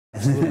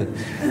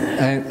Absolutely.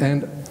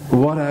 And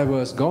what I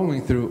was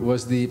going through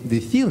was the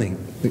feeling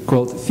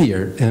called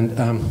fear. And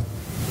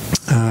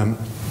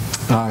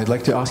I'd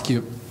like to ask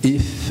you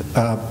if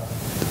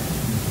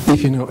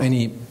you know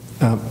any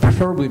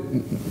preferably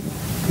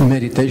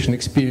meditation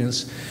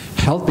experience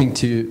helping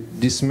to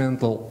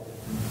dismantle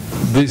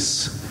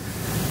this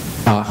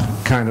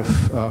kind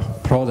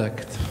of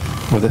product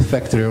or the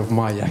factory of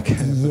Maya.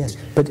 Yes,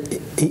 but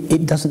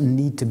it doesn't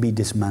need to be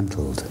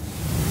dismantled.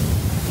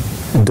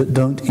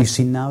 Don't you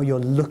see, now you're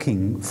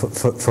looking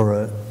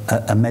for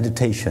a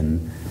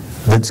meditation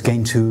that's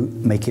going to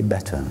make it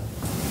better.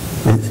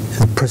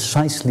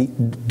 Precisely,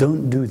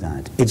 don't do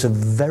that. It's a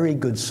very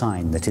good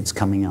sign that it's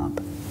coming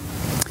up.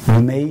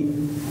 You may,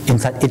 in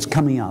fact, it's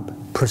coming up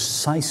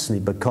precisely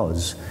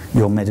because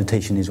your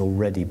meditation is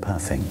already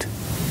perfect.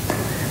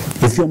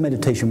 If your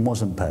meditation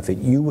wasn't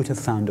perfect, you would have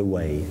found a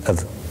way of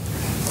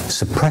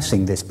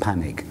suppressing this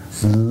panic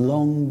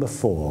long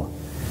before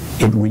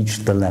it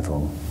reached the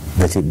level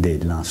that it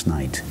did last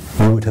night.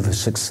 You would have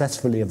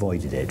successfully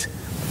avoided it.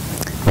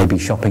 Maybe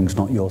shopping's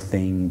not your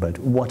thing, but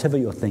whatever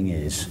your thing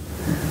is,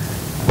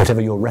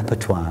 whatever your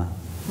repertoire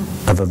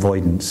of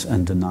avoidance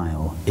and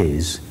denial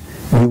is,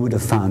 you would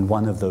have found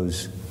one of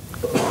those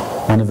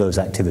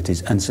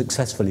activities and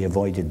successfully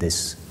avoided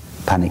this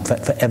panic,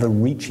 forever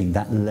reaching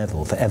that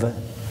level, forever,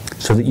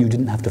 so that you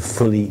didn't have to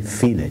fully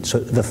feel it. So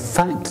the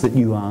fact that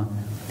you are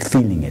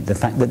feeling it, the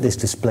fact that this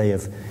display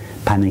of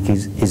panic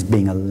is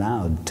being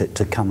allowed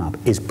to come up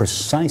is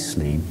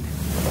precisely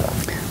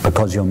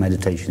because your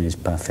meditation is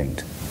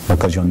perfect,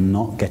 because you're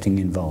not getting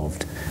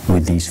involved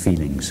with these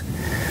feelings.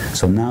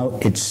 So now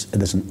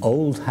there's an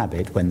old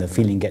habit when the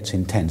feeling gets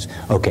intense.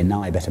 Okay,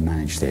 now I better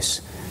manage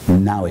this.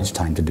 Now it's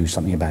time to do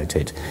something about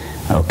it.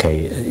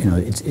 Okay, you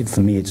know, for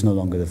me it's no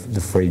longer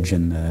the fridge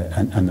and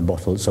the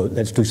bottle. So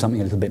let's do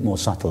something a little bit more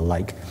subtle,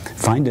 like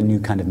find a new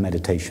kind of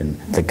meditation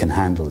that can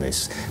handle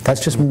this.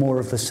 That's just more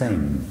of the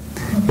same.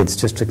 It's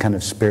just a kind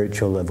of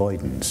spiritual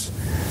avoidance.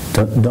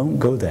 Don't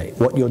go there.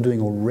 What you're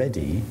doing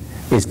already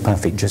is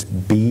perfect.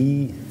 Just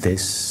be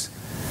this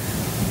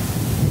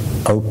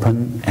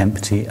open,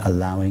 empty,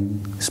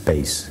 allowing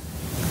space.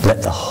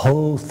 Let the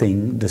whole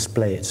thing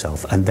display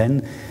itself, and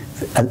then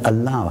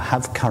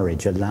have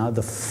courage, allow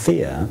the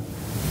fear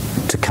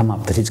to come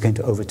up that it's going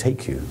to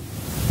overtake you,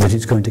 that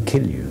it's going to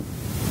kill you.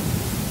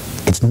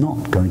 It's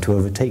not going to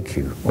overtake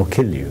you or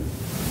kill you.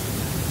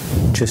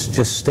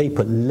 Just stay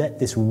put, let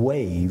this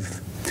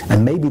wave,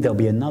 and maybe there'll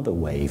be another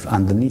wave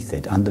underneath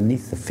it,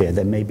 underneath the fear.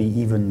 There may be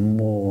even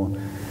more,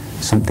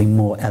 something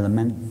more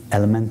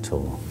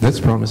elemental. That's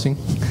promising.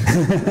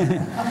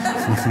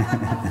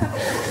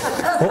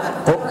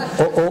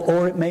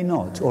 Or it may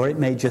not, or it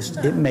may just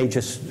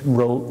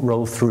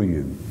roll through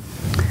you.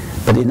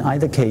 But in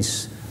either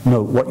case,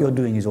 no, what you're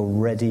doing is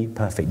already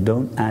perfect.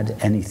 Don't add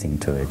anything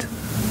to it.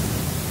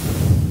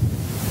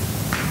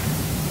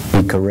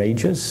 Be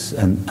courageous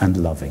and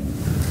loving.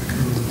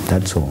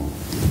 That's all.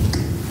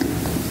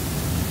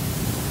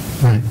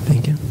 Right,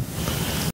 thank you.